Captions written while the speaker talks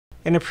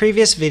In a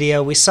previous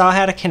video, we saw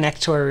how to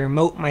connect to a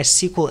remote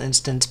MySQL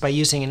instance by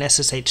using an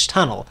SSH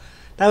tunnel.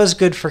 That was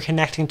good for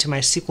connecting to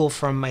MySQL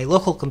from my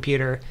local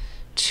computer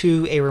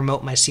to a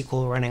remote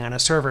MySQL running on a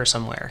server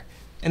somewhere.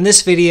 In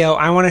this video,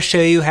 I want to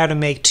show you how to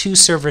make two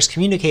servers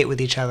communicate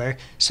with each other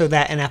so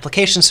that an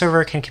application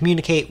server can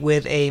communicate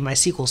with a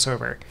MySQL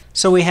server.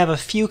 So we have a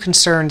few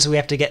concerns we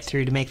have to get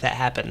through to make that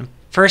happen.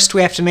 First,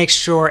 we have to make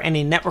sure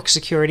any network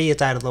security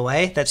is out of the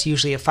way. That's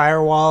usually a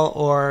firewall,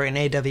 or in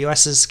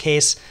AWS's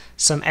case,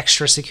 some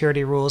extra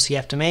security rules you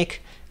have to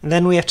make. And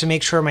then we have to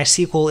make sure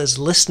MySQL is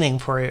listening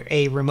for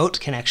a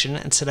remote connection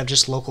instead of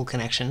just local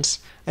connections.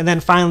 And then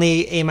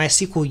finally, a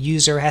MySQL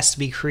user has to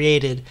be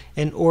created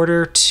in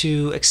order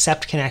to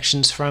accept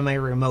connections from a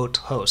remote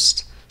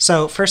host.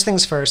 So first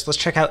things first, let's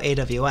check out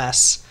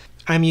AWS.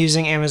 I'm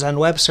using Amazon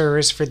Web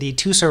Services for the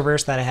two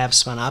servers that I have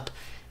spun up,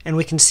 and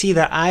we can see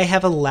that I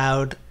have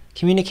allowed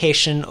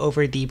communication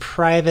over the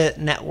private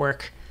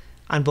network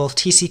on both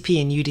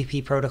TCP and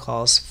UDP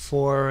protocols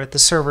for the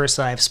servers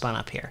that I've spun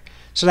up here.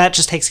 So that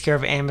just takes care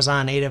of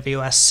Amazon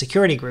AWS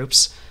security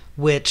groups,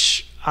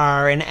 which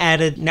are an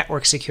added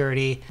network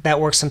security that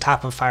works on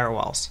top of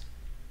firewalls.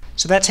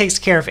 So that takes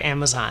care of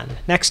Amazon.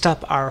 Next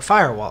up are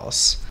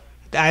firewalls.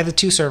 I have the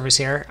two servers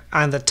here.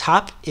 On the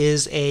top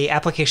is an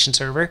application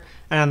server,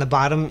 and on the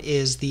bottom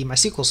is the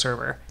MySQL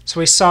server. So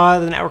we saw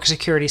the network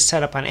security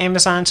set up on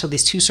Amazon so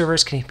these two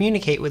servers can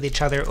communicate with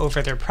each other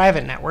over their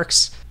private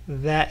networks.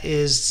 That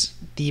is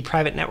the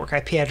private network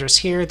IP address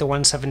here, the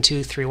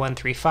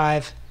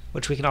 172.3.1.3.5,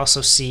 which we can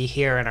also see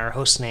here in our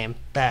host name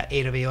that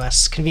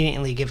AWS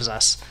conveniently gives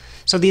us.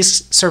 So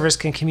these servers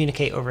can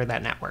communicate over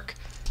that network.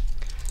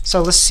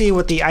 So let's see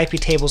what the IP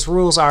tables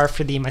rules are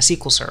for the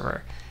MySQL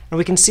server. And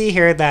we can see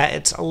here that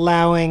it's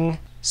allowing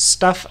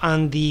stuff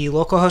on the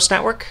localhost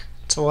network,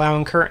 it's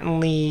allowing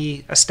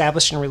currently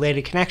established and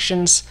related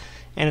connections,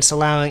 and it's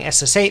allowing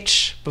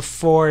SSH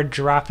before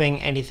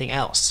dropping anything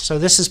else. So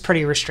this is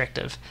pretty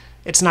restrictive.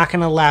 It's not going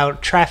to allow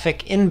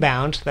traffic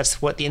inbound,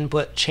 that's what the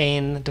input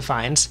chain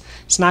defines.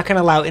 It's not going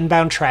to allow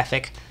inbound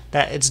traffic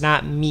that does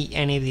not meet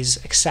any of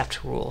these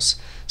accept rules.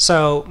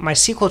 So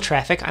MySQL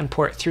traffic on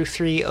port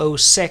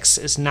 3306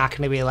 is not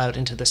going to be allowed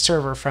into the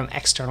server from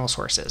external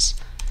sources.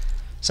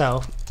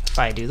 So if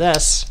I do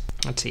this,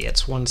 let's see,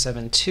 it's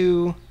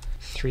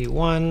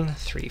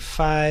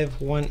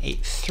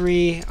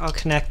 172.3.1.3.5.183. I'll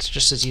connect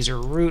just as user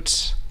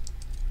root.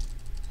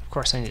 Of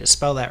course, I need to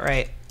spell that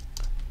right.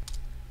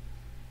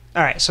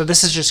 All right, so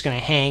this is just going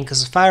to hang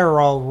because the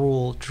firewall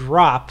rule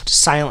drop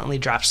silently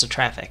drops the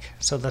traffic.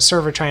 So the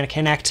server trying to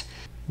connect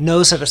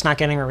knows that it's not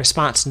getting a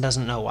response and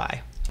doesn't know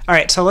why. All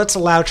right, so let's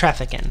allow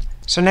traffic in.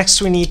 So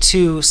next we need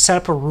to set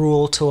up a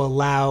rule to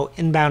allow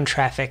inbound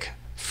traffic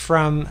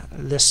from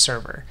this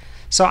server.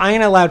 So I'm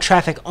going to allow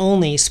traffic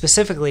only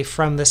specifically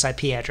from this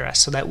IP address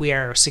so that we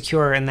are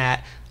secure and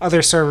that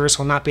other servers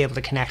will not be able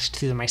to connect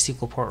to the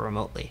MySQL port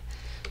remotely.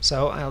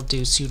 So I'll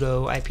do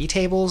sudo IP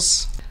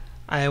tables.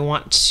 I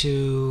want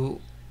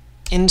to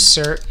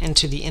insert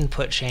into the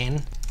input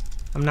chain.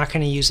 I'm not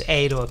going to use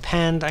A to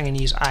append, I'm going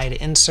to use I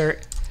to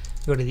insert.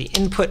 Go to the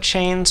input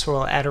chain, so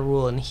we'll add a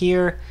rule in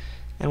here.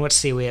 And let's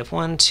see, we have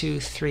 1, 2,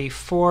 3,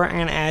 4. I'm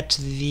going to add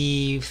to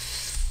the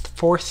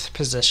fourth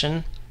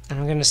position. And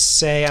I'm going to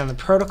say on the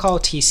protocol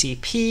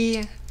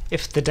TCP,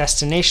 if the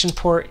destination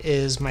port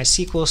is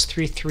MySQL's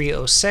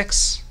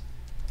 3306.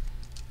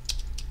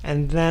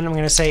 And then I'm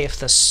going to say if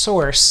the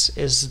source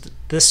is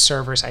this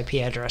server's IP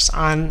address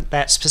on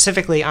that,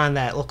 specifically on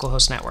that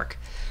localhost network,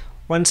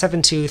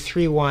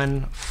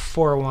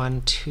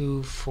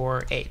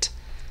 172.3.1.4.1.2.4.8.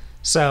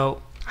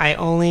 So I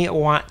only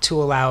want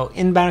to allow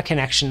inbound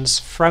connections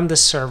from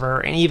this server,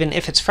 and even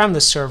if it's from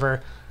this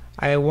server,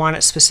 I want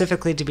it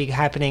specifically to be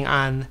happening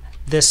on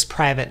this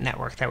private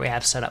network that we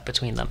have set up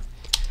between them.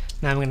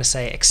 Now I'm going to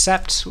say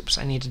accept. Oops,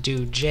 I need to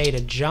do J to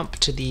jump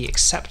to the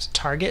accept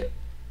target.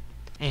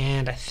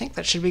 And I think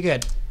that should be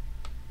good.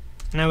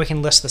 Now we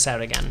can list this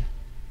out again.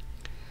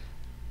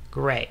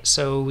 Great,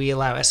 so we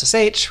allow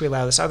SSH, we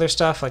allow this other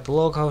stuff like the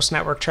localhost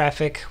network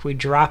traffic, we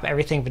drop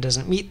everything if it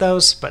doesn't meet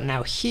those, but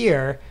now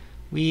here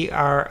we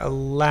are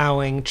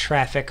allowing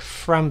traffic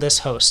from this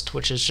host,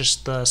 which is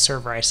just the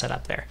server I set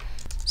up there.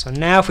 So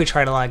now if we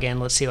try to log in,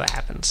 let's see what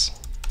happens.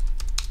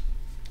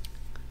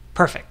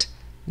 Perfect.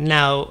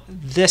 Now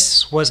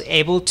this was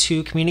able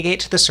to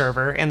communicate to the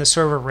server, and the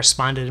server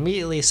responded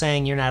immediately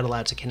saying you're not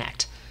allowed to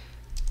connect.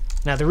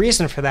 Now the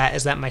reason for that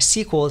is that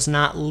MySQL is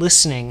not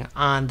listening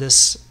on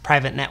this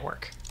private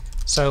network.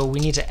 So we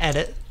need to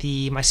edit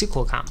the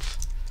MySQL conf.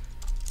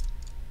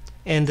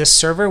 In this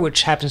server,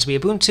 which happens to be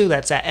Ubuntu,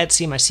 that's at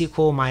etc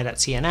mysql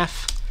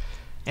my.cnf,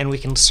 and we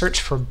can search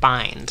for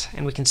bind.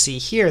 And we can see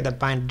here that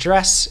bind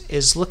address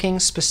is looking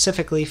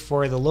specifically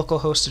for the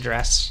localhost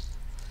address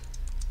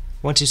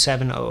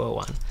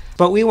 127.0.0.1.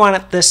 But we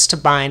want this to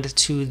bind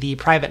to the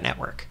private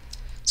network.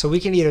 So we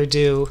can either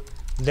do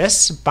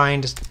this,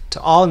 bind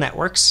to all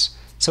networks,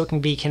 so it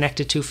can be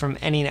connected to from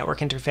any network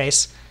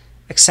interface,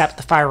 except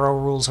the firewall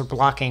rules are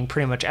blocking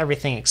pretty much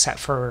everything except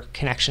for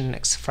connection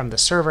from the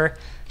server.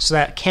 So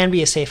that can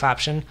be a safe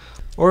option.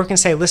 Or we can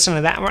say listen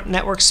to that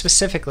network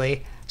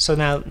specifically. So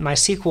now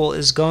MySQL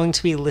is going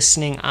to be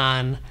listening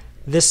on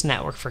this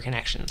network for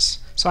connections.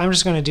 So I'm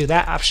just going to do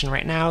that option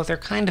right now. They're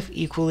kind of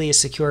equally as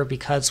secure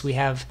because we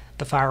have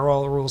the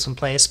firewall rules in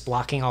place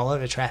blocking all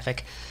other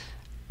traffic.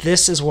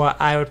 This is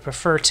what I would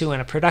prefer to in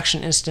a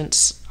production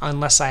instance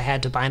unless I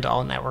had to bind to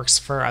all networks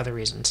for other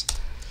reasons.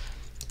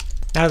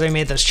 Now that I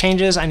made those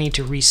changes, I need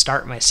to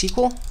restart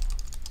MySQL.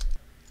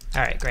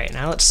 All right, great.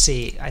 Now let's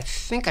see. I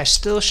think I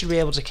still should be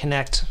able to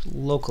connect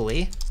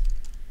locally,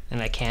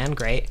 and I can.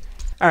 Great.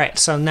 All right,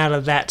 so now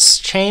that that's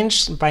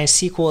changed,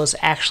 MySQL is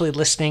actually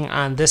listening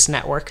on this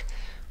network.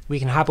 We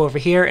can hop over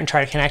here and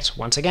try to connect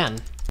once again.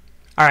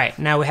 All right,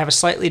 now we have a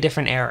slightly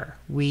different error.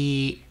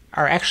 We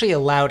are actually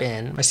allowed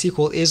in.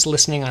 MySQL is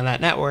listening on that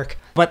network,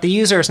 but the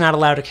user is not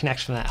allowed to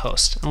connect from that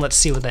host. And let's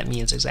see what that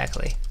means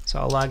exactly. So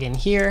I'll log in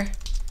here.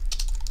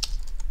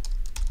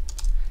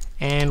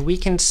 And we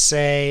can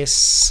say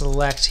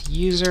select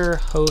user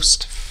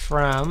host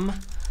from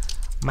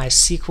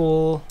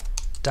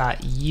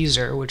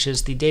MySQL.user, which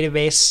is the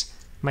database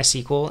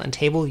MySQL and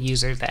table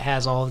user that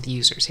has all of the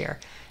users here.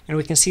 And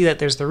we can see that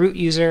there's the root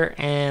user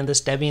and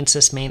this Debian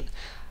sysmaint,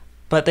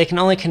 but they can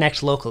only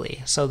connect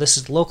locally. So this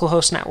is the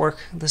localhost network,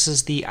 this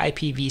is the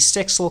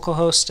IPv6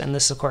 localhost, and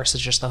this of course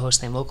is just the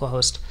hostname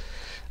localhost.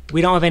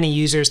 We don't have any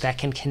users that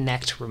can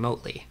connect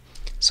remotely.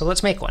 So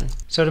let's make one.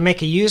 So to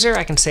make a user,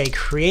 I can say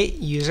create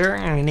user,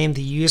 and I name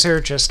the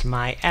user just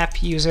my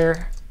app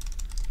user.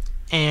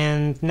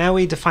 And now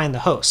we define the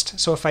host.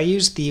 So if I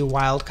use the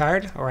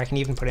wildcard, or I can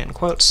even put it in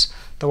quotes,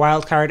 the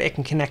wildcard, it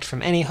can connect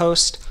from any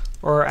host,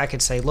 or I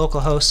could say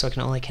localhost, so it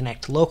can only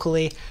connect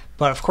locally.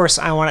 But of course,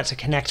 I want it to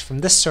connect from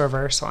this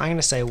server, so I'm going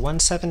to say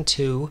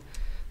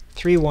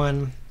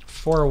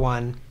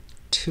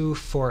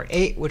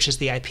 172.3.1.41.248, which is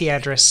the IP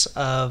address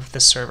of the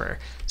server.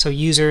 So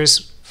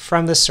users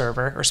from the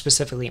server, or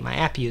specifically my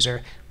app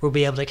user, will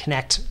be able to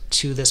connect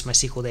to this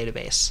MySQL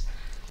database.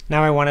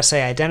 Now I want to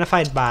say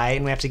identified by,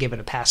 and we have to give it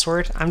a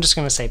password. I'm just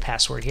going to say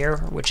password here,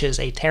 which is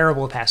a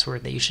terrible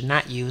password that you should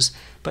not use,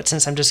 but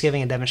since I'm just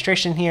giving a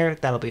demonstration here,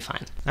 that'll be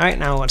fine. All right,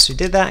 now once we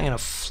did that, I'm going to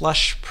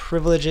flush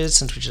privileges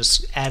since we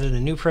just added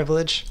a new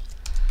privilege.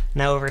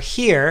 Now over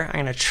here,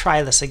 I'm going to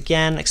try this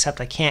again,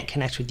 except I can't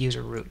connect with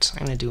user root.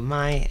 I'm going to do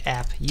my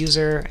app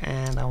user,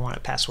 and I want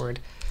a password.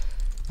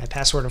 My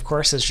password, of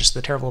course, is just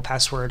the terrible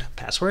password,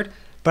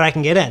 but I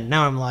can get in.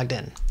 Now I'm logged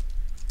in.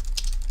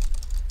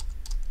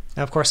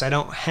 Now, of course, I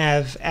don't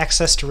have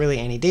access to really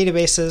any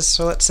databases,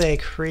 so let's say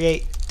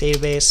create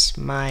database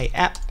my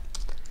app,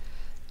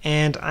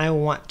 and I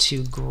want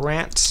to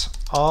grant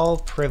all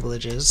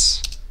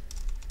privileges,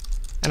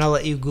 and I'll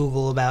let you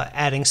Google about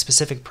adding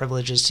specific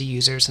privileges to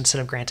users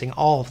instead of granting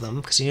all of them,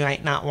 because you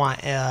might not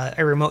want a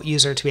remote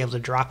user to be able to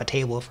drop a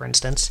table, for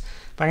instance.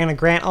 But I'm going to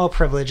grant all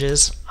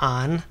privileges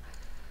on,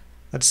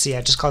 let's see,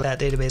 I just called that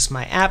database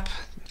my app.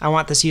 I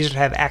want this user to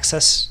have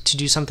access to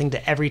do something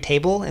to every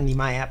table in the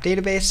my app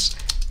database.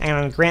 And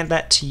I'm going to grant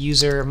that to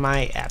user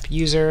my app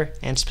user,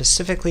 and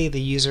specifically the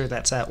user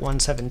that's at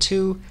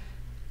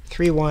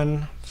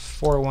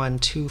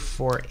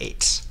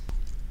 172.3.1.41.248.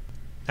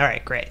 All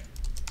right, great.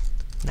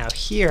 Now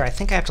here, I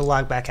think I have to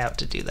log back out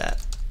to do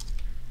that,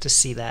 to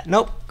see that.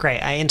 Nope, great.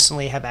 I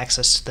instantly have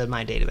access to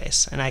my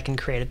database, and I can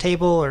create a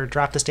table or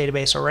drop this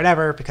database or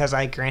whatever because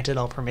I granted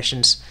all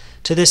permissions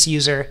to this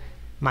user,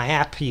 my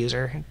app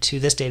user, to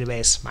this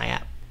database, my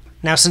app.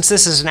 Now, since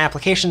this is an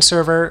application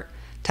server,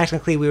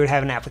 technically we would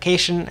have an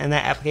application, and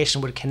that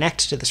application would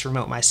connect to this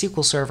remote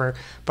MySQL server,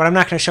 but I'm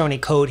not going to show any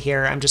code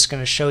here. I'm just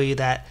going to show you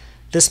that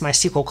this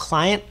MySQL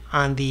client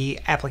on the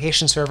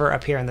application server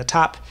up here in the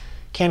top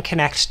can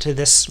connect to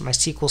this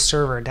MySQL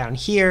server down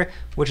here,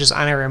 which is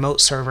on a remote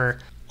server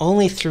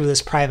only through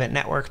this private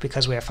network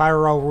because we have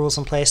firewall rules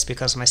in place,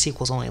 because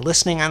MySQL is only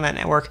listening on that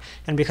network,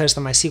 and because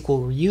the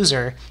MySQL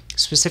user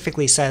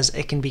specifically says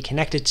it can be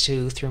connected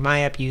to through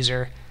my app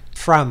user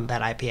from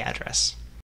that IP address.